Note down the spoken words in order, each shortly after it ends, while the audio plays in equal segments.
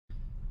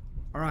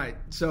All right,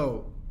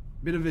 so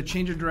bit of a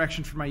change of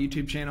direction for my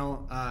YouTube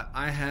channel.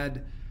 I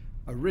had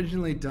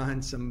originally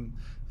done some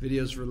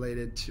videos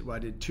related to, well, I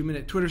did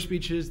 2-minute Twitter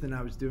speeches, then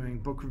I was doing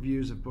book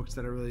reviews of books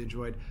that I really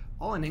enjoyed,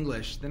 all in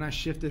English. Then I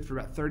shifted for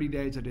about 30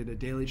 days. I did a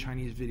daily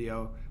Chinese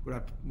video,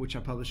 which I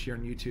published here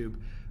on YouTube,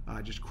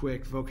 just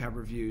quick vocab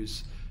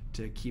reviews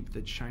to keep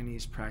the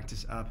Chinese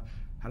practice up.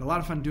 Had a lot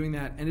of fun doing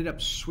that. Ended up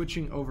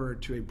switching over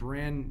to a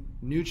brand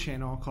new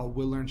channel called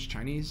Will Learns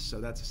Chinese. So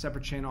that's a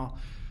separate channel.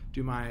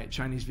 Do my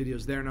Chinese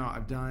videos there now.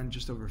 I've done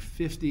just over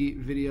 50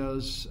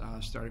 videos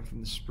starting from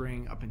the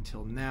spring up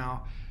until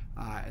now,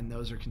 and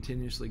those are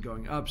continuously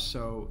going up.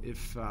 So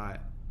if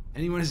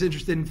anyone is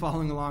interested in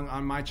following along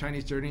on my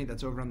Chinese journey,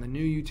 that's over on the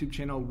new YouTube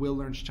channel, Will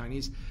Learns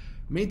Chinese.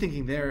 Main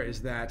thinking there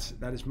is that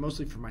is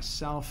mostly for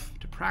myself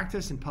to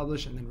practice and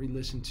publish and then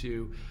re-listen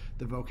to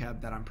the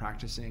vocab that I'm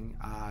practicing.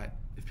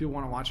 If people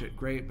want to watch it,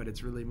 great, but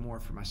it's really more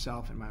for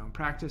myself and my own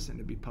practice and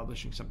to be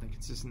publishing something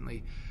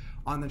consistently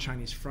on the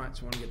Chinese front.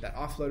 So I want to get that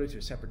offloaded to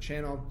a separate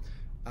channel,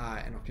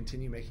 and I'll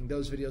continue making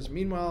those videos.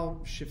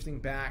 Meanwhile, shifting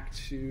back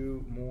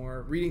to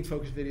more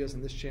reading-focused videos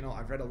on this channel.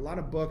 I've read a lot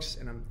of books,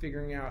 and I'm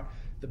figuring out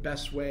the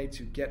best way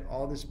to get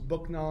all this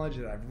book knowledge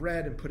that I've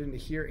read and put into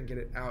here and get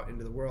it out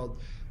into the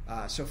world.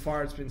 So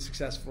far, it's been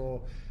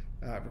successful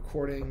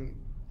recording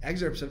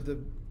excerpts of the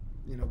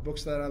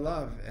books that I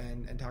love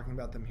and talking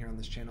about them here on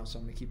this channel. So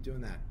I'm going to keep doing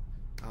that.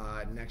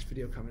 Next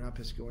video coming up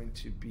is going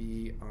to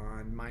be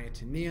on Maya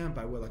to Nia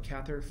by Willa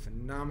Cather.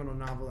 Phenomenal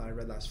novel that I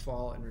read last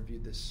fall and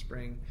reviewed this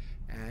spring,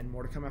 and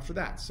more to come after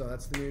that. So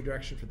that's the new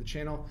direction for the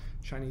channel.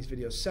 Chinese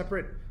videos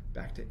separate,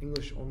 back to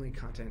English only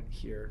content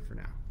here for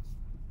now.